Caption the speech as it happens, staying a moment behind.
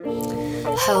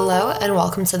Hello and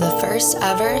welcome to the first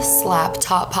ever Slap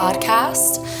Top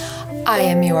podcast. I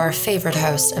am your favorite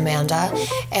host, Amanda,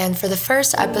 and for the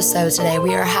first episode today,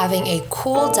 we are having a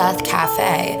cool death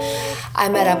cafe. I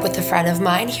met up with a friend of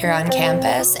mine here on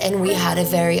campus, and we had a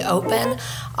very open,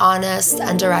 honest,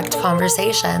 and direct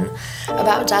conversation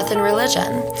about death and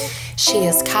religion. She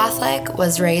is Catholic,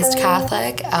 was raised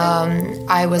Catholic.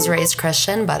 I was raised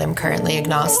Christian, but I'm currently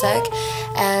agnostic.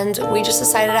 And we just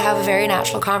decided to have a very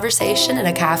natural conversation in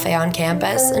a cafe on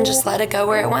campus and just let it go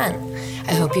where it went.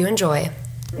 I hope you enjoy.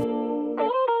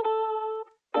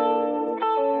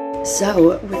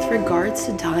 So, with regards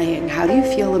to dying, how do you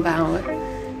feel about,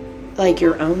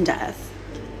 your own death?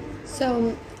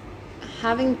 So,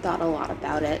 having thought a lot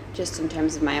about it, just in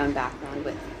terms of my own background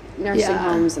with nursing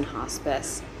homes and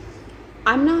hospice,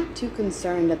 I'm not too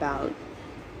concerned about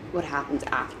what happens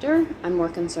after. I'm more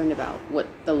concerned about what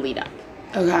the lead up.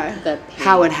 Okay. The pain.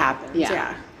 How it happens.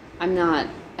 Yeah. I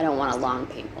don't want a long,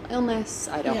 painful illness.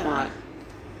 I don't want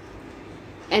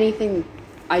anything.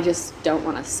 I just don't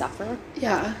want to suffer.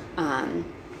 Yeah. I'm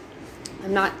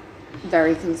not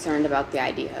very concerned about the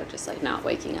idea of just not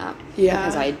waking up. Yeah.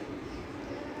 Because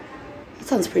that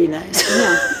sounds pretty nice.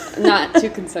 I'm not too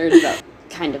concerned about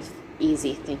kind of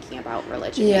easy thinking about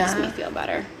religion makes me feel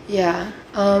better. Yeah.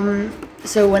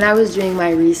 So when I was doing my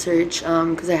research,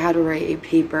 because I had to write a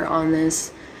paper on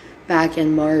this back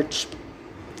in March,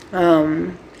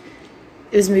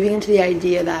 it was moving into the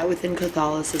idea that within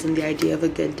Catholicism, the idea of a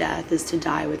good death is to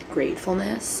die with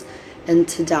gratefulness and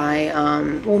to die,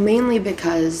 mainly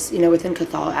because, within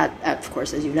Catholicism, of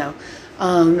course, as you know,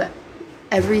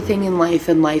 everything in life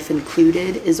and life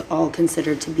included is all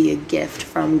considered to be a gift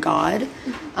from God,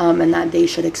 and that they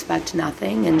should expect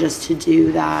nothing and just to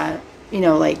do that,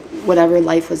 whatever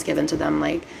life was given to them,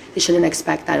 they shouldn't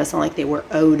expect that. It's not like they were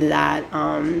owed that.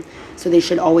 So they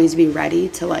should always be ready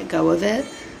to let go of it.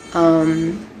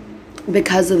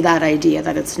 Because of that idea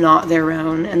that it's not their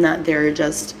own and that they're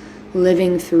just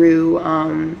living through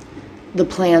the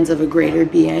plans of a greater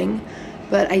being.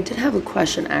 But I did have a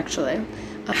question, actually.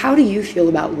 How do you feel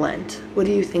about Lent? What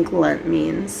do you think Lent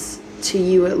means to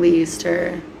you, at least?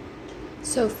 Or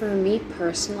so for me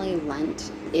personally,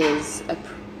 Lent is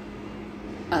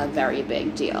a very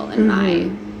big deal in my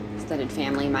extended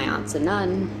family. My aunt's a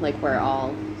nun.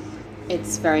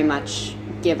 It's very much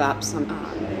give up some.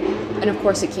 And of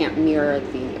course, it can't mirror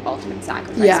the ultimate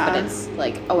sacrifice. Yeah. But it's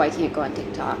I can't go on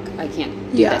TikTok. I can't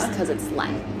do this because it's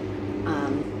Lent.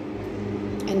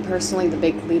 And personally, the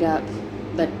big lead up,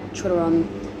 the Triduum,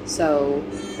 so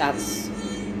that's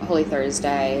Holy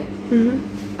Thursday,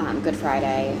 Good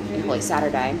Friday, and Holy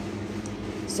Saturday.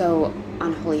 So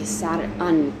on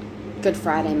Good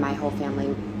Friday, my whole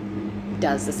family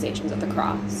does the Stations of the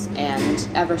Cross, and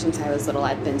ever since I was little,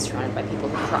 I've been surrounded by people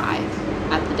who cry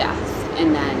at the death,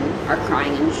 and then are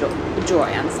crying in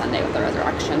joy on Sunday with the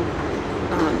resurrection.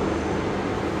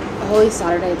 Holy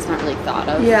Saturday, it's not really thought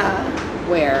of.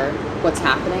 Where what's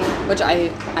happening, which I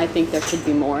think there should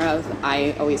be more of.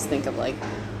 I always think of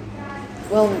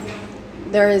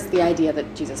there is the idea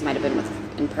that Jesus might have been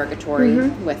in purgatory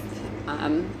with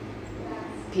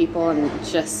people, and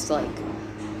just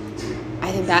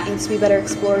I think that needs to be better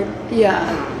explored.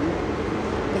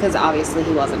 Because obviously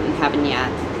he wasn't in heaven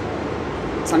yet.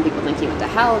 Some people think he went to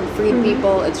hell and freed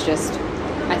people. It's just,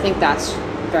 I think that's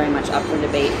very much up for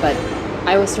debate. But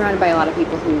I was surrounded by a lot of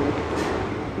people who,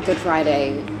 Good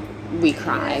Friday, we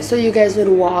cry. So you guys would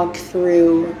walk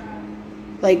through,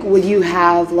 would you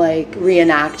have,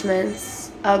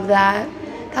 reenactments of that?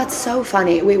 That's so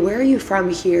funny. Wait, where are you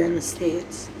from here in the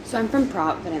States? So I'm from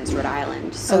Providence, Rhode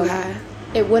Island. So okay.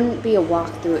 It wouldn't be a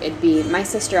walkthrough. It'd be, my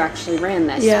sister actually ran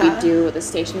this. Yeah. We do the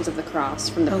Stations of the Cross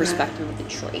from the perspective of the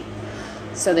tree.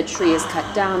 So the tree is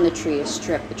cut down, the tree is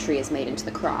stripped, the tree is made into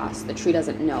the cross. The tree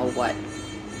doesn't know what.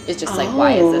 It's just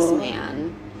why is this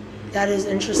man? That is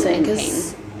interesting,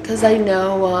 because I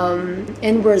know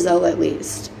in Brazil, at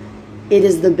least, it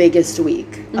is the biggest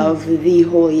week of the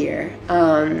whole year.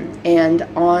 And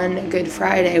on Good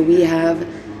Friday, we have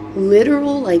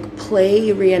literal play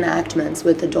reenactments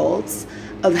with adults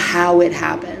of how it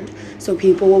happened. So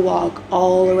people will walk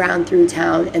all around through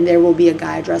town, and there will be a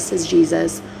guy dressed as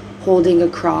Jesus holding a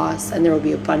cross, and there will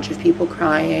be a bunch of people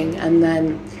crying. And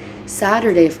then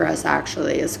Saturday for us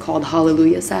actually is called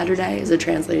Hallelujah Saturday, is a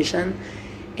translation,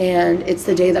 and it's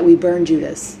the day that we burn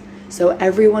Judas. So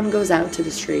everyone goes out to the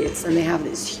streets, and they have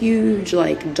this huge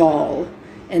doll,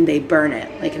 and they burn it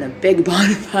in a big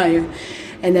bonfire,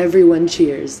 and everyone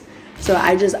cheers. So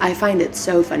I find it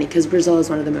so funny, because Brazil is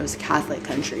one of the most Catholic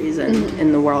countries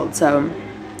in the world. So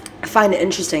I find it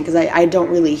interesting, because I don't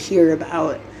really hear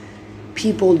about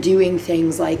people doing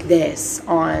things like this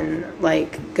on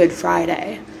like Good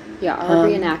Friday. Yeah, our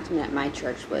reenactment at my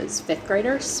church was 5th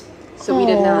graders. So we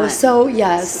did not. So,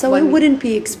 it wouldn't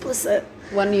be explicit.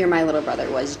 One year my little brother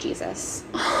was Jesus.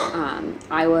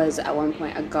 I was at one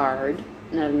point a guard,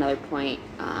 and at another point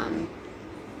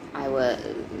I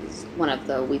was one of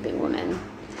the weeping women.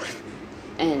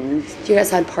 And You guys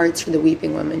had parts for the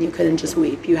weeping women. You couldn't just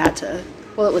weep. You had to...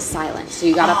 well, it was silent. So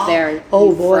you got up there.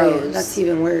 Oh you boy, froze. that's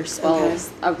even worse. Well, Okay.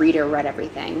 a reader read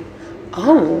everything.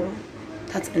 Oh,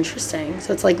 that's interesting.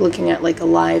 So it's like looking at like a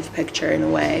live picture in a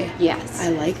way. Yes. I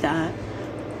like that.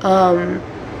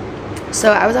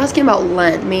 So I was asking about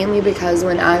Lent mainly because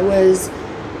when I was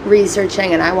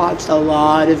researching, and I watched a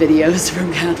lot of videos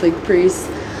from Catholic priests,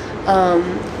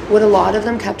 what a lot of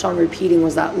them kept on repeating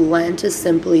was that Lent is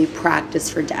simply practice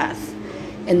for death,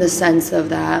 in the sense of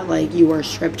that like you are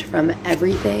stripped from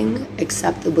everything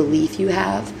except the belief you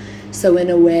have. So in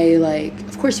a way, like,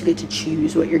 of course you get to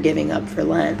choose what you're giving up for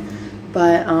Lent,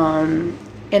 but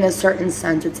in a certain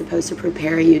sense it's supposed to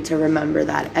prepare you to remember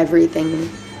that everything,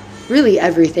 really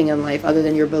everything in life other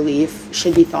than your belief,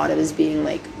 should be thought of as being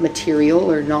like material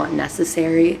or not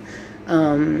necessary.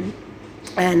 And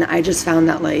I just found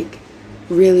that like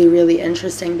really, really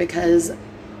interesting, because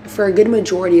for a good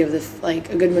majority of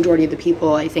the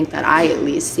people I think that I at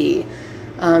least see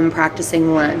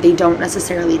practicing Lent, they don't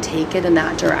necessarily take it in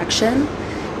that direction,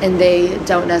 and they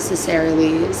don't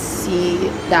necessarily see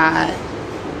that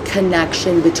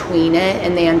connection between it,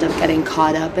 and they end up getting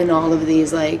caught up in all of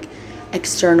these like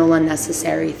external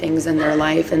unnecessary things in their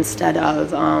life, instead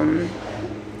of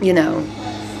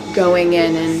going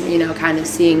in and kind of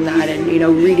seeing that, and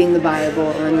reading the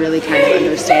Bible and really kind of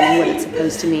understanding what it's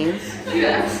supposed to mean.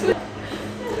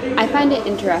 I find it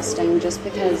interesting just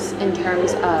because in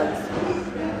terms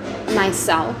of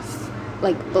myself,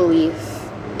 like, belief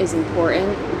is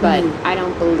important, but I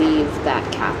don't believe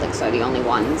that Catholics are the only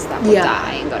ones that will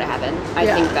die and go to heaven. I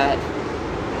think that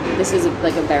this is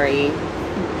like a very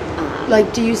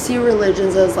like, do you see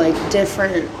religions as like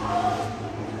different,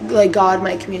 like God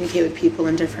might communicate with people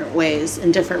in different ways,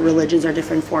 and different religions are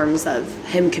different forms of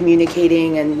him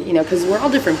communicating, and because we're all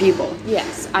different people.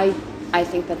 Yes, I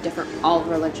think that all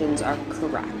religions are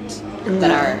correct,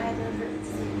 that are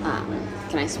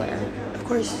can I swear? Of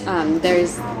course.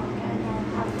 There's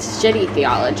shitty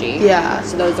theology. Yeah.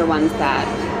 So those are ones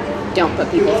that don't put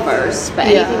people first. But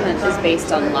anything that is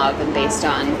based on love and based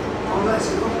on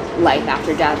life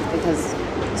after death, because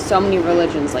so many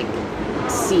religions like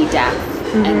see death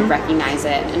and recognize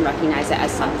it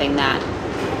as something that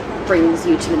brings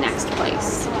you to the next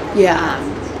place. Yeah.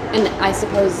 And I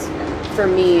suppose for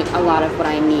me, a lot of what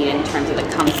I need in terms of the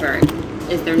comfort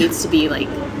is there needs to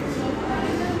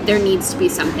be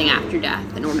something after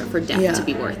death in order for death to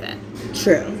be worth it.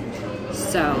 True.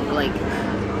 So, like,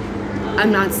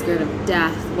 I'm not scared of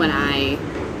death when I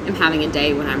am having a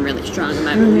day when I'm really strong in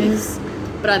my beliefs.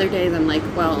 But other days I'm like,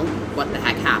 well, what the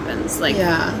heck happens? Like,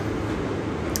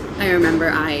 I remember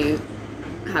I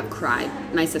have cried.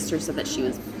 My sister said that she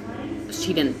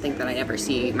didn't think that I'd ever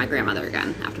see my grandmother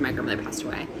again after my grandmother passed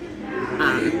away.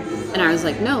 And I was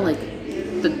like, no, like,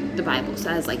 the Bible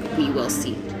says, like, we will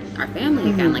see our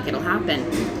family again, like, it'll happen.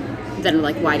 Then,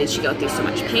 like, why did she go through so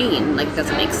much pain? Like, it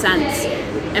doesn't make sense.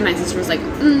 And my sister was like,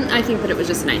 I think that it was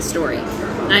just a nice story.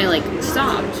 And I, like,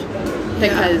 sobbed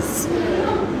because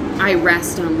I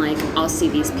rest on, like, I'll see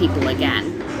these people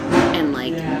again, and,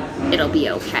 like, it'll be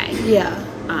okay. Yeah.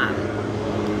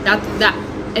 That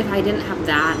if I didn't have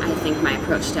that, I think my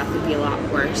approach to death would be a lot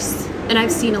worse. And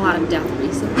I've seen a lot of death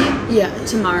recently. Yeah.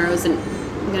 Tomorrow's going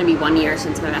to be 1 year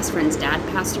since my best friend's dad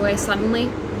passed away suddenly.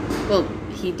 Well,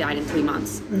 he died in 3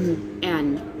 months.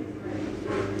 And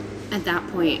at that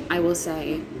point, I will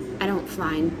say, I don't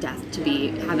find death to be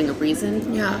having a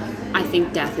reason. Yeah. I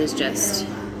think death is just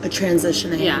a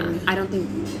transitioning. Yeah. I don't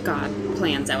think God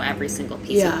plans out every single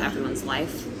piece of everyone's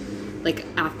life. Like,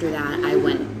 after that,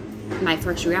 my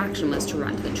first reaction was to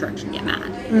run to the church and get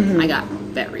mad. I got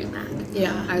very mad.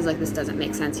 Yeah. I was like, this doesn't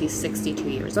make sense. He's 62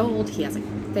 years old. He has a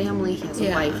family. He has a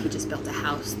wife. He just built a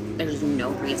house. There's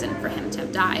no reason for him to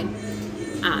have died.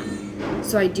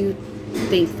 So I do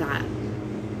think that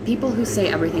people who say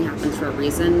everything happens for a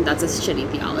reason, that's a shitty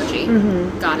theology.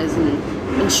 God isn't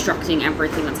instructing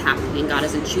everything that's happening. God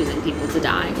isn't choosing people to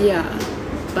die. Yeah.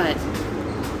 But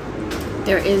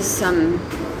there is some,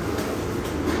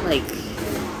 like,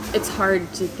 it's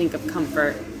hard to think of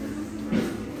comfort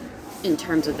in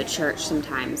terms of the church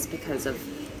sometimes because of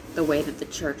the way that the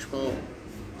church will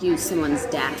use someone's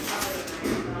death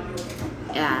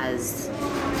as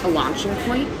a launching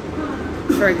point.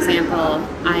 For example,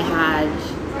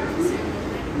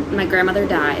 my grandmother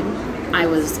died, I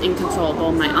was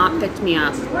inconsolable. My aunt picked me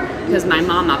up because my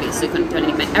mom obviously couldn't do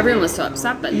anything. Everyone was so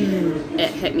upset, but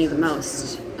it hit me the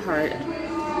most hard,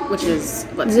 which is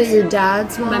Is it your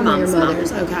dad's mom my or mom's your mom.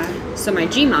 mother's? Okay. So my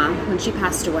G-mom, when she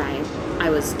passed away, I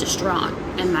was distraught,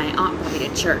 and my aunt brought me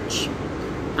to church.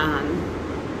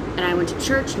 And I went to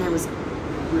church, and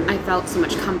I felt so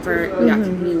much comfort. We got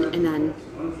communion, and then,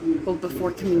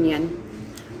 before communion,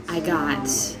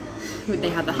 they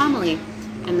had the homily,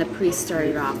 and the priest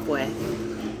started off with,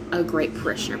 a great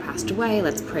parishioner passed away,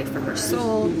 let's pray for her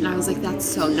soul. And I was like, that's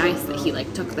so nice that he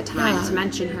took the time to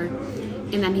mention her.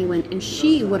 And then he went, and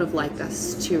she would have liked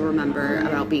us to remember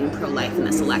about being pro-life in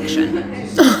this election.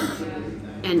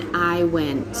 And I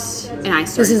went, and I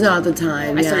started... This is not the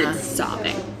time, I started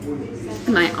sobbing.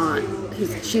 My aunt,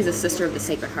 she's a sister of the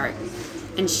Sacred Heart,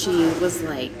 and she was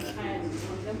like...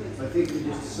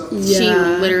 She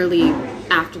literally,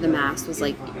 after the Mass, was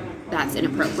like, that's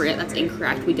inappropriate, that's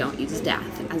incorrect, we don't use death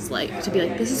as to be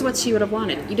like, this is what she would have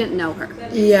wanted. You didn't know her.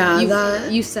 Yeah,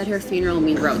 you said her funeral and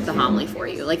we wrote the homily for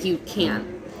you. You can't.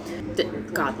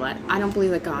 I don't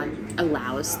believe that God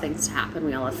allows things to happen.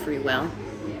 We all have free will.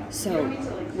 So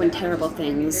when terrible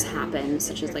things happen,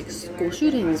 such as school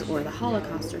shootings or the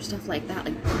Holocaust or stuff like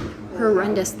that,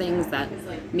 horrendous things that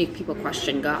make people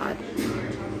question God,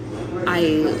 I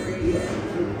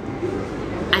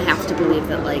have to believe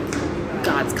that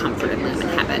God's comforted them in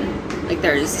heaven.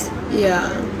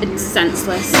 It's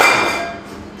senseless.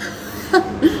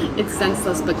 It's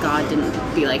senseless, but God didn't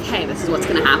be like, hey, this is what's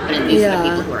going to happen, and these are the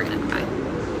people who are going to die.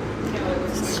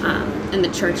 And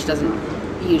the church doesn't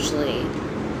usually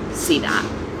see that.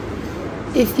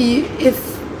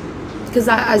 Because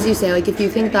as you say, if you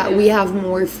think that we have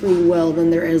more free will than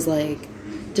there is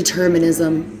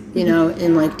determinism,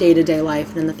 in day-to-day life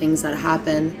and in the things that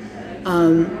happen,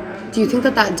 do you think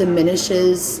that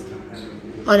diminishes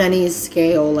on any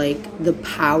scale the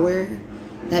power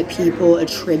that people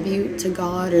attribute to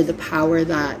God or the power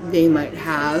that they might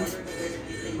have?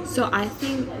 So I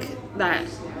think that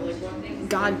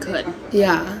God could.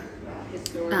 Yeah.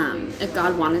 If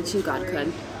God wanted to, God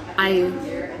could. I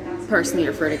personally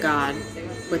refer to God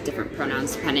with different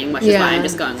pronouns depending, which is why I'm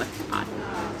just going with God.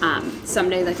 Some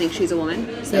days I think she's a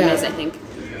woman. Some days I think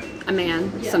a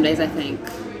man. Some days I think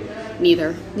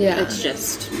neither. Yeah. It's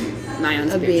just my own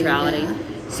spirituality.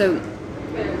 So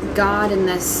God in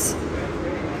this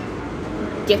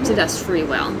gifted us free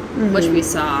will, which we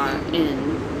saw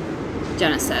in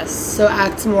Genesis. So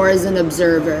acts more as an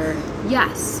observer.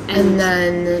 Yes. And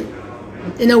then,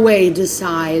 in a way,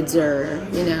 decides or,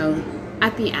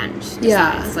 at the end,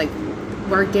 decides.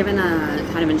 We're given a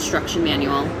kind of instruction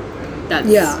manual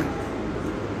that's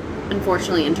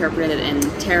unfortunately interpreted in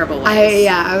terrible ways.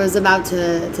 I was about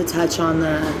to touch on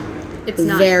the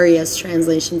various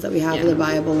translations that we have of the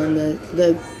Bible and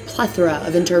the plethora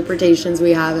of interpretations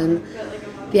we have and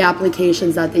the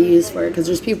applications that they use for it, because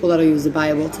there's people that'll use the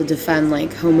Bible to defend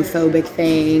homophobic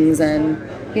things and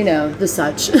the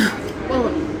such. Well,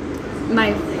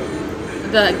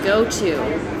 the go-to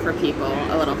for people,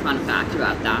 a little fun fact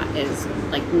about that is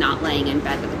not laying in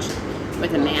bed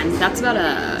with a man. That's about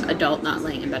a adult not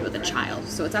laying in bed with a child.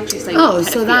 So it's actually saying pedophilia.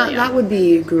 So that would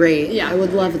be great. Yeah, I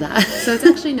would love that. So it's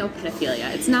actually no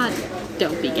pedophilia. It's not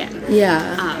don't be gay.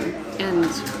 Yeah. And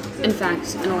in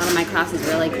fact, in a lot of my classes,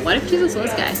 we're like, what if Jesus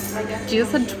was gay?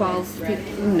 Jesus had 12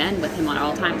 men with him at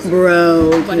all times.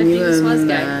 Bro, what if Jesus was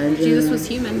gay? Jesus was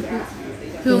human.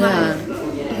 Who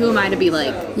am I to be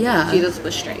Jesus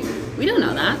was straight? We don't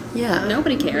know that. Yeah.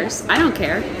 Nobody cares. I don't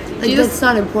care. That's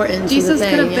not important. Jesus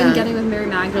could have been getting with Mary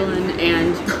Magdalene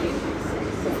and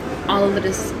all of the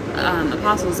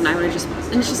apostles, and I would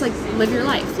have and it's just live your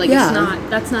life.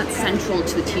 That's not central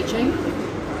to the teaching.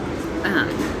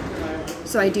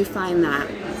 So I do find that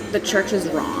the church is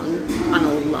wrong on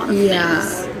a lot of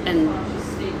things, and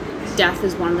death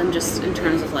is one of them. Just in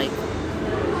terms of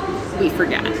we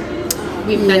forget.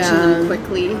 We mention them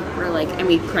quickly, and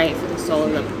we pray for the soul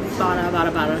of the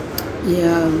bada.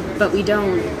 Yeah. But we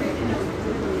don't.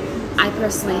 I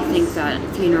personally think that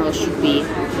funerals should be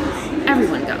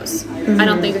everyone goes. I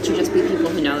don't think it should just be people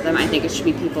who know them. I think it should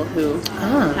be people who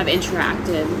have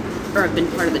interacted or have been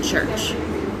part of the church.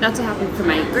 That's what happened for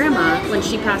my grandma when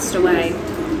she passed away.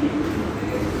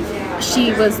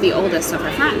 She was the oldest of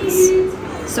her friends,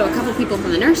 so a couple people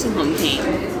from the nursing home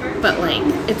came. But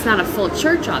it's not a full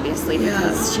church, obviously,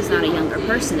 because she's not a younger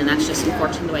person, and that's just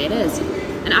unfortunately the way it is.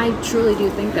 And I truly do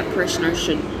think that parishioners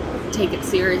should take it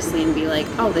seriously and be like,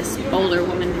 oh, this older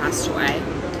woman passed away.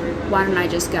 Why don't I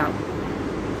just go?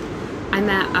 I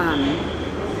met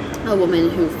a woman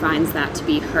who finds that to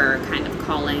be her kind of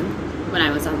calling when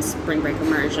I was on spring break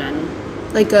immersion.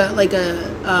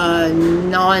 a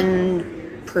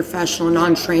non-professional,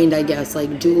 non-trained, I guess, like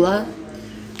doula?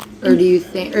 Or do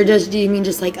you mean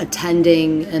just like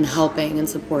attending and helping and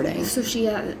supporting? So she,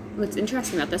 what's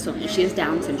interesting about this woman is she has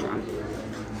Down syndrome.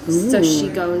 So she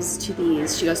goes to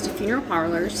funeral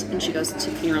parlors and she goes to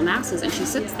funeral masses and she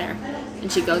sits there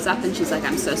and she goes up and she's like,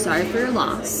 I'm so sorry for your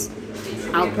loss.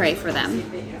 I'll pray for them.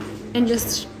 And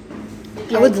just...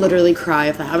 I would literally cry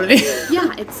if that happened to me.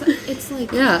 Yeah, it's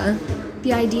like... Yeah.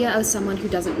 The idea of someone who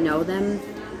doesn't know them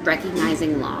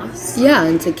recognizing loss. Yeah,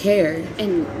 and to care.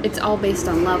 And it's all based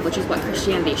on love, which is what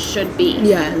Christianity should be.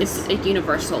 Yes. It's a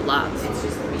universal love.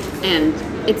 And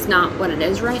it's not what it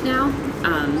is right now.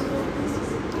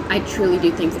 I truly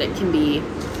do think that it can be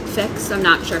fixed. I'm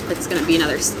not sure if it's going to be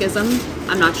another schism.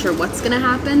 I'm not sure what's going to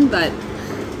happen, but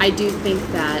I do think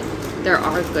that there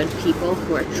are good people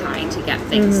who are trying to get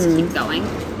things to keep going.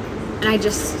 And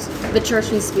the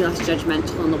church needs to be less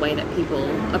judgmental in the way that people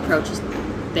approach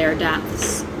their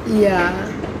deaths. Yeah.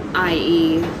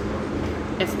 I.e.,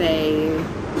 if they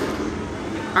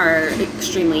are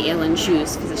extremely ill and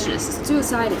choose physician-assisted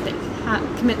suicide, if they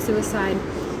commit suicide,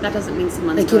 that doesn't mean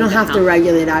someone's like, you don't have to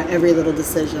regulate out every little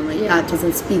decision. Like, that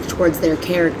doesn't speak towards their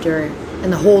character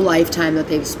and the whole lifetime that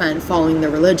they've spent following the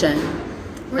religion.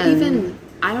 Or even,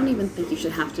 I don't even think you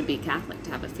should have to be Catholic to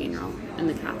have a funeral in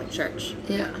the Catholic Church.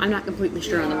 Yeah. I'm not completely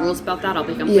sure on the rules about that, I'll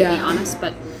be completely honest,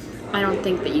 but I don't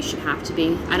think that you should have to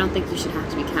be. I don't think you should have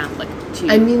to be Catholic to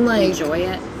enjoy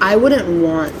it. I wouldn't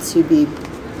want to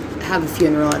have a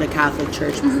funeral at a Catholic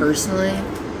church personally.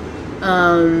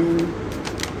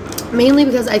 Mainly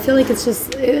because I feel like it's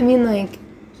just,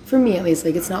 for me at least,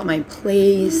 like, it's not my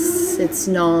place. It's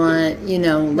not,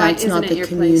 that's not the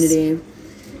community. Place?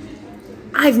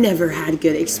 I've never had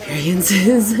good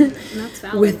experiences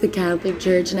with the Catholic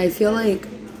Church, and I feel like,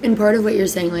 and part of what you're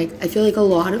saying, like, I feel like a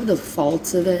lot of the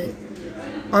faults of it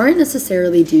aren't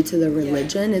necessarily due to the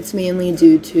religion. It's mainly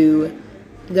due to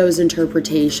those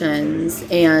interpretations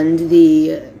and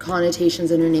the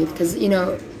connotations underneath. Because,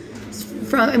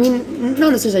 not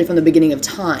necessarily from the beginning of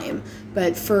time,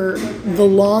 but for the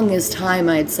longest time,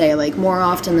 I'd say, like, more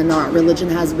often than not, religion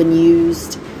has been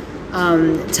used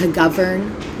to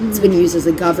govern. It's been used as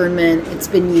a government. It's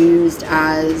been used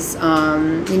as,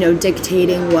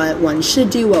 dictating what one should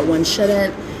do, what one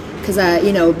shouldn't. Because,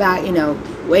 back,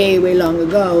 way, way long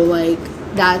ago, like,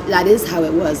 that is how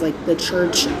it was. Like, the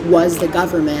church was the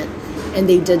government, and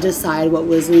they did decide what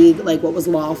was legal, like, what was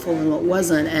lawful and what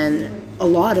wasn't. And a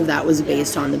lot of that was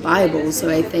based on the Bible. So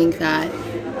I think that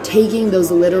taking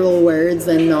those literal words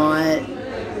and not,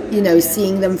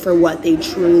 seeing them for what they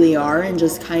truly are and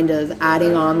just kind of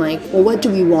adding on, like, well, what do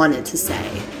we want it to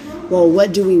say? Well,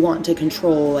 what do we want to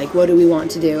control? Like, what do we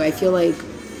want to do? I feel like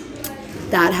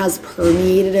that has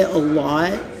permeated it a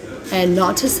lot. And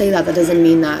not to say that doesn't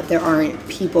mean that there aren't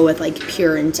people with, like,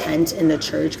 pure intent in the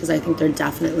church, because I think there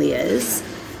definitely is.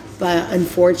 But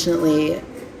unfortunately,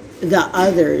 the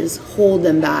others hold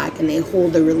them back, and they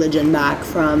hold the religion back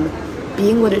from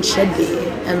being what it should be,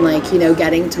 and, like,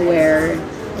 getting to where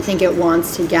I think it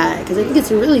wants to get. Because I think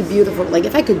it's really beautiful. Like,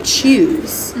 if I could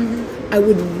choose, I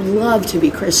would love to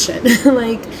be Christian.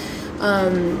 Like,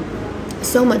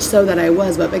 so much so that I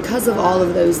was. But because of all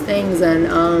of those things and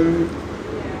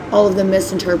all of the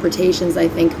misinterpretations, I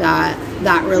think that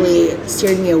really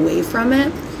steered me away from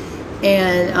it.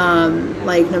 And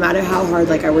no matter how hard,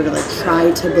 like, I were to, like, try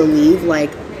to believe,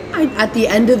 like, at the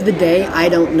end of the day, I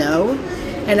don't know.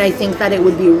 And I think that it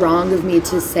would be wrong of me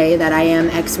to say that I am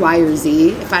X, Y, or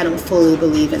Z if I don't fully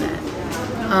believe in it.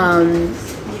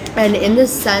 And in the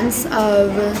sense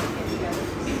of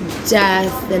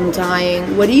death and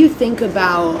dying, what do you think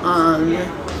about,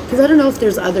 because I don't know if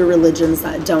there's other religions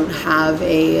that don't have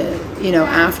a,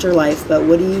 afterlife, but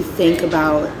what do you think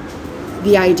about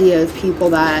the idea of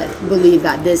people that believe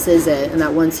that this is it, and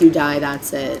that once you die,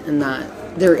 that's it, and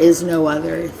that there is no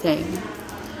other thing?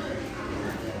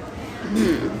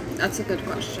 That's a good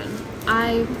question.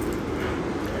 I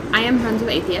am friends with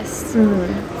atheists.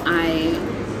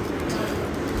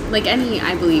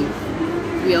 I believe,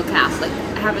 real Catholic,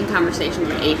 having conversations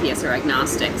with atheists or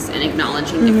agnostics and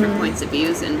acknowledging different points of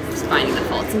views and finding the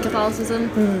faults in Catholicism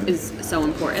is so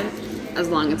important, as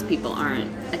long as people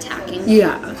aren't attacking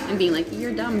and being like,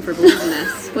 you're dumb for believing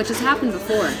this, which has happened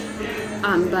before.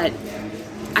 But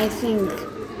I think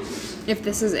if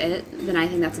this is it, then I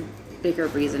think that's a bigger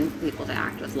reason for people to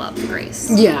act with love and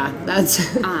grace. Yeah, that's...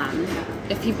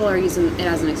 if people are using it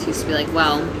as an excuse to be like,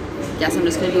 well, guess I'm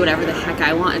just going to do whatever the heck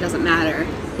I want, it doesn't matter.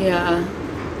 Yeah.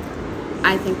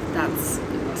 I think that's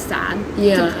sad.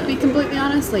 Yeah. To be completely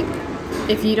honest, like,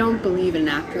 if you don't believe in an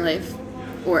afterlife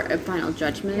or a final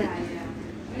judgment,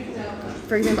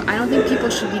 for example, I don't think people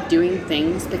should be doing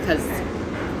things because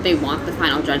they want the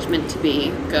final judgment to be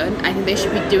good. I think they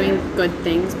should be doing good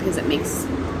things because it makes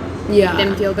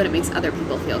them feel good. It makes other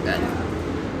people feel good.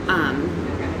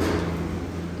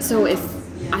 So if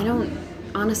I don't,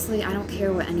 honestly, I don't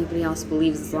care what anybody else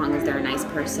believes as long as they're a nice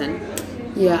person.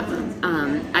 Yeah.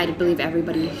 I believe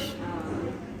everybody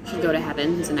should go to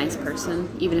heaven who's a nice person,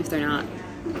 even if they're not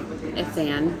a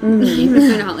fan, even if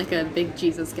they're not like a big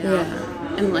Jesus gal.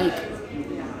 Yeah. And like,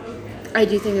 I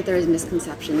do think that there is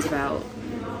misconceptions about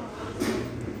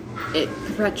it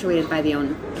perpetuated by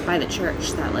the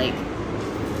church that like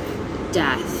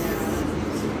death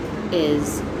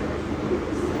is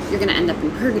you're gonna end up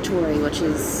in purgatory, which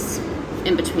is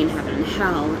in between heaven and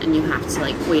hell, and you have to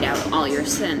like wait out all your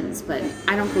sins. But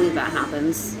I don't believe that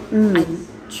happens. I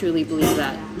truly believe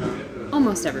that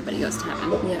almost everybody goes to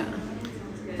heaven. Yeah.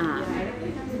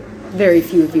 Very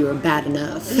few of you are bad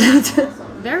enough.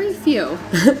 Very few.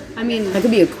 I mean, that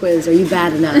could be a quiz. Are you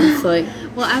bad enough? Like,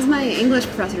 well, as my English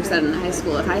professor said in high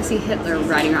school, if I see Hitler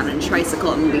riding around on a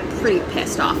tricycle, I'm gonna be pretty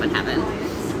pissed off in heaven.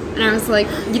 And I was like,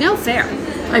 fair.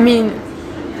 I mean,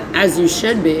 as you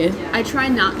should be. I try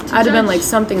not to. I'd have been like,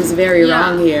 something's very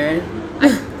wrong here.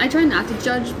 I try not to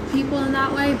judge people in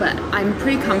that way, but I'm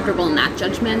pretty comfortable in that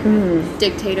judgment.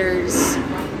 Dictators.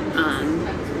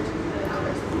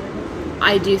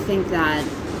 I do think that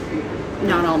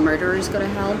not all murderers go to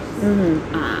hell.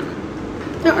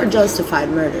 There are justified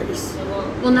murders.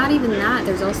 Well, not even that.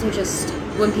 There's also just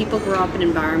when people grow up in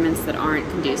environments that aren't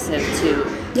conducive to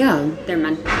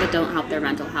that don't help their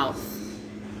mental health.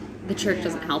 The church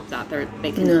doesn't help that. They're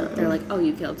like, oh,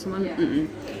 you killed someone.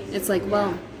 It's like,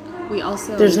 well, we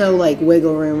also there's no like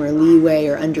wiggle room or leeway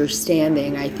or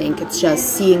understanding. I think it's just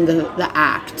seeing the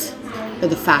act or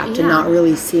the fact and not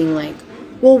really seeing like,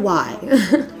 well, why?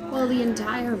 Well, the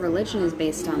entire religion is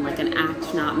based on like an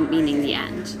act not meaning the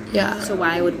end. Yeah. So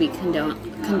why would we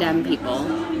condemn people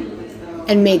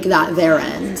and make that their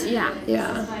end? Yeah.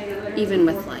 Yeah. Even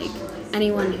with like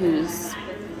anyone who's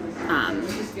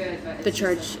the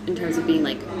church in terms of being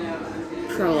like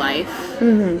pro-life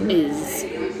is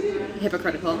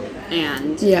hypocritical,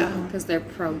 and because they're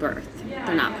pro-birth,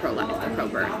 they're not pro-life, they're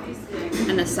pro-birth.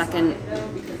 And the second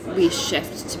we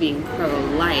shift to being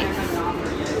pro-life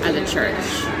as a church,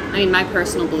 I mean, my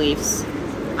personal beliefs,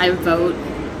 I vote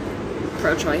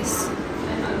pro-choice.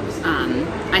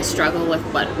 I struggle with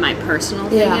what my personal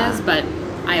thing is, but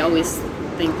I always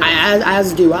think that,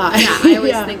 as do I. Yeah, I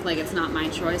always think like it's not my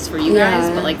choice for you guys,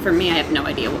 but like for me, I have no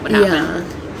idea what would happen.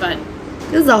 But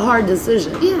this is a hard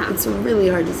decision. Yeah, it's a really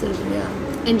hard decision. Yeah,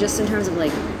 and just in terms of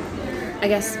like, I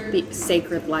guess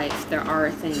sacred life, there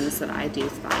are things that I do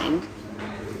find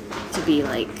to be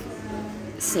like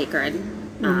sacred,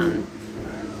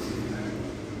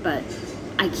 but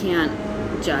I can't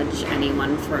judge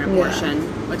anyone for an abortion,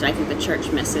 which I think the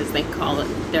church misses.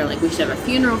 They're like, we should have a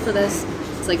funeral for this.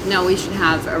 It's like, no, we should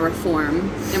have a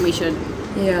reform, and we should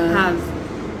have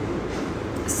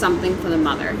something for the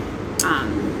mother.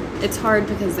 It's hard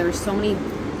because there are so many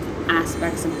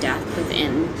aspects of death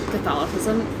within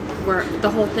Catholicism where the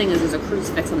whole thing is there's a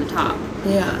crucifix on the top,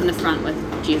 in the front with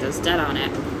Jesus dead on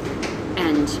it,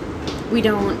 and we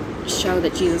don't show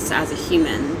that Jesus as a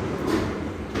human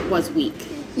was weak,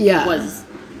 was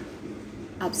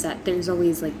upset. There's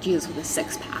always like Jesus with a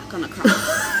six-pack on the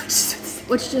cross,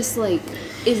 which just like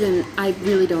isn't. I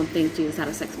really don't think Jesus had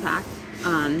a six-pack.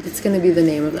 It's gonna be the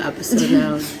name of the episode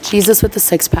now. Jesus with the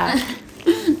six-pack.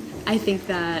 I think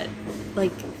that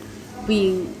like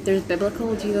there's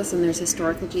biblical Jesus and there's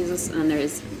historical Jesus, and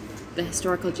there's the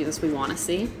historical Jesus we want to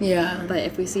see. Yeah. But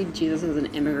if we see Jesus as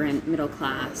an immigrant, middle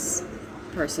class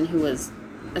person who was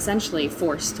essentially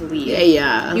forced to leave,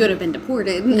 he would have been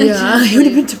deported. Yeah, he would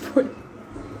have been deported.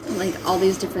 Like all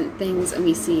these different things, and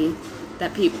we see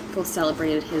that people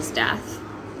celebrated his death.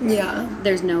 Yeah.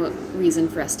 There's no reason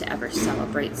for us to ever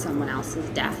celebrate someone else's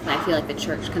death. I feel like the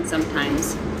church can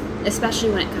sometimes, especially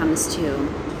when it comes to,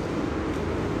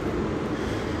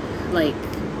 like,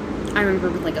 I remember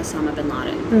with, like, Osama bin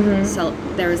Laden. So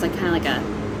there was, like, kind of like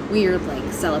a weird,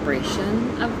 like,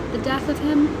 celebration of the death of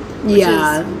him. Which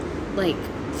is, like...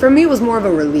 For me, it was more of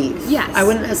a relief. Yes. I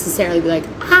wouldn't necessarily be like, you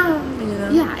know?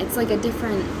 Yeah, it's, like, a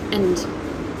different... And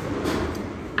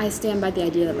I stand by the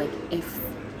idea that, like, if...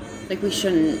 Like, we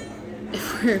shouldn't,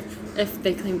 if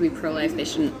they claim to be pro-life, they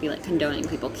shouldn't be, like, condoning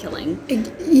people killing.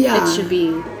 It should be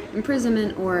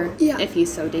imprisonment, or if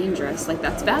he's so dangerous, like,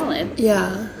 that's valid.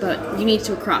 Yeah. But you need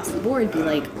to, across the board, be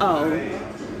like, oh,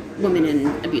 women in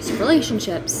abusive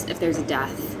relationships, if there's a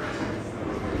death,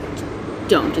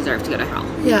 don't deserve to go to hell.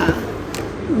 Yeah.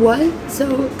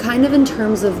 So kind of in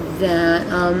terms of that,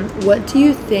 what do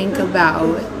you think about,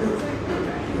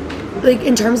 like,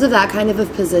 in terms of that kind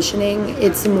of positioning,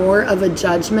 it's more of a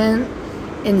judgment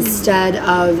instead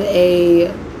of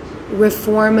a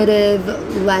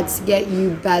reformative, let's get you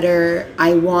better,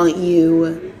 I want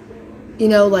you,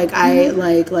 like,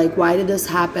 like, why did this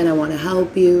happen? I want to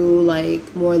help you,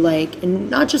 like, more like, and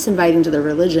not just inviting to the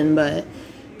religion, but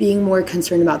being more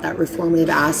concerned about that reformative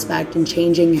aspect and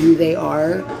changing who they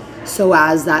are so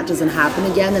as that doesn't happen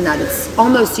again, and that it's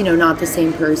almost, not the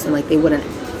same person, like they wouldn't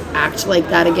act like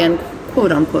that again,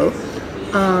 quote unquote,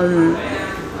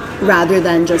 rather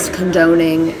than just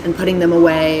condoning and putting them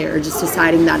away, or just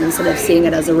deciding that instead of seeing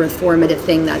it as a reformative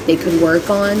thing that they could work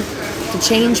on to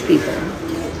change people.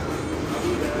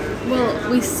 Well,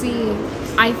 we see,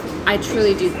 I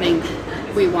truly do think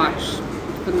we watched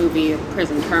the movie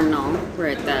Prison Terminal,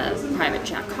 where the private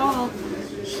Jack Hall,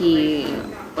 he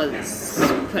was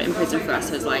put in prison for the rest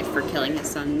of his life for killing his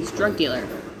son's drug dealer,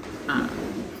 and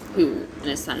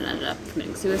his son ended up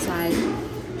committing suicide,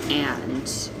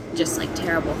 and just like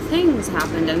terrible things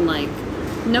happened, and like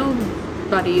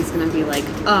nobody's gonna be like,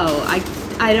 oh,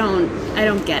 I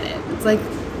don't get it. It's like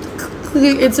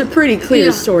it's a pretty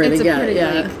clear story to get.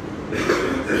 Yeah, like,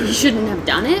 he shouldn't have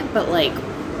done it, but like,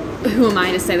 who am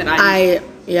I to say that I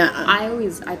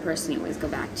personally always go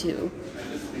back to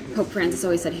Pope Francis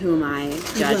always said, who am I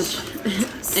to judge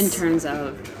in terms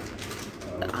of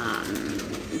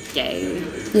gay,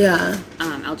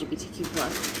 LGBTQ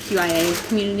plus QIA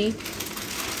community.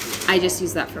 I just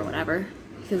use that for whatever,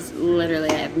 because literally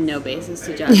I have no basis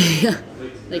to judge.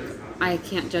 Like, I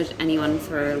can't judge anyone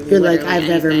for You're like, I've anything.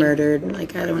 never murdered.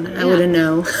 Like, I wouldn't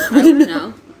know. I wouldn't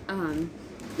know.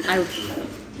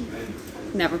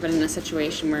 I've never been in a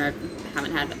situation where I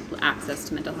haven't had access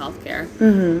to mental health care.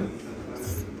 Mm-hmm.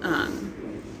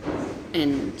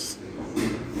 And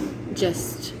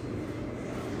just,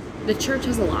 the church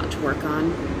has a lot to work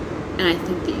on, and I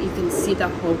think that you can see the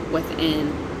hope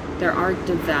within. There are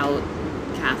devout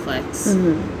Catholics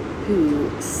who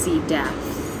see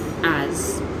death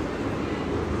as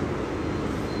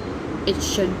it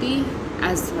should be,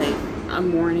 as like a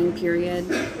mourning period,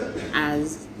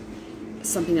 as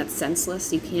something that's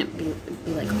senseless. You can't be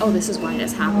like, oh, this is why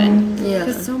this happened. Yeah.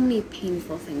 Because so many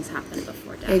painful things happen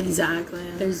before death. Exactly.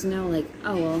 There's no like,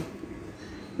 oh, well,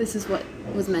 this is what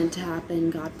was meant to happen.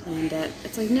 God planned it.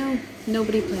 It's like, no,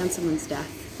 nobody planned someone's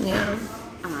death. Yeah.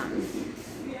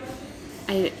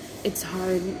 It's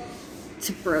hard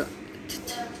to kind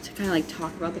of like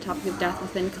talk about the topic of death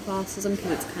within Catholicism,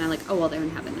 because it's kind of like, oh, well, they're in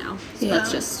heaven now, so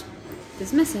let's just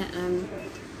dismiss it.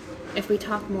 If we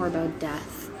talk more about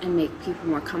death and make people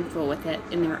more comfortable with it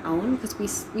in their own,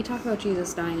 because we talk about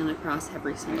Jesus dying on the cross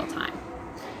every single time.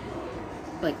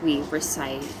 Like, we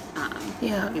recite,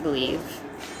 we believe,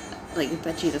 like,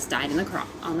 that Jesus died on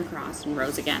the cross and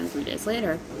rose again 3 days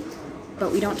later,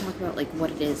 but we don't talk about like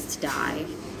what it is to die.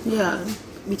 Yeah.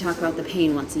 We talk about the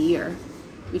pain once a year.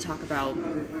 We talk about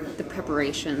the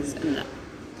preparations and the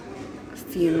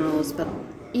funerals, but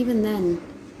even then,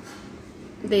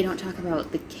 they don't talk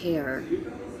about the care.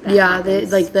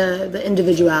 The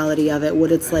individuality of it,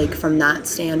 what it's like from that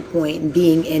standpoint, and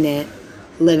being in it,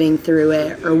 living through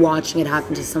it, or watching it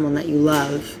happen to someone that you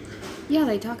love. Yeah,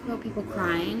 they talk about people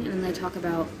crying, and then they talk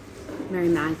about Mary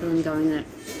Magdalene going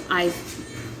I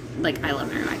love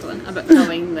Mary Magdalene, about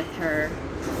going with her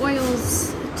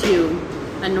oils to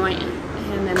anoint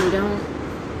him, and we don't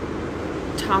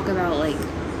talk about like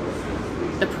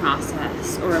the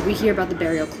process, or we hear about the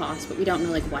burial cloths, but we don't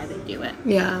know like why they do it.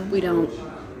 Yeah.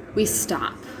 We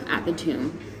stop at the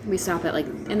tomb. We stop at like,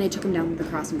 and they took him down with the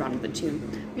cross and brought him to the tomb.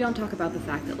 We don't talk about the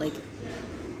fact that like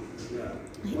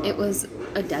it was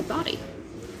a dead body.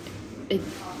 It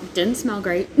didn't smell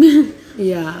great.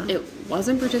 Yeah. It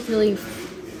wasn't particularly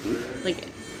like,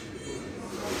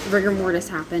 rigor mortis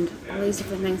happened. All these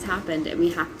different things happened, and we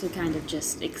have to kind of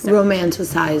just accept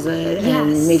romanticize it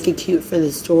and make it cute for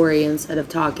the story instead of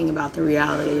talking about the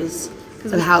realities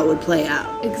of how it would play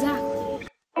out. Exactly.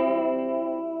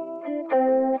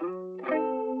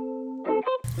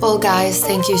 Well, guys,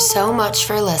 thank you so much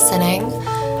for listening.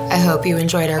 I hope you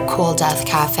enjoyed our Cool Death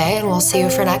Cafe, and we'll see you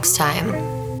for next time.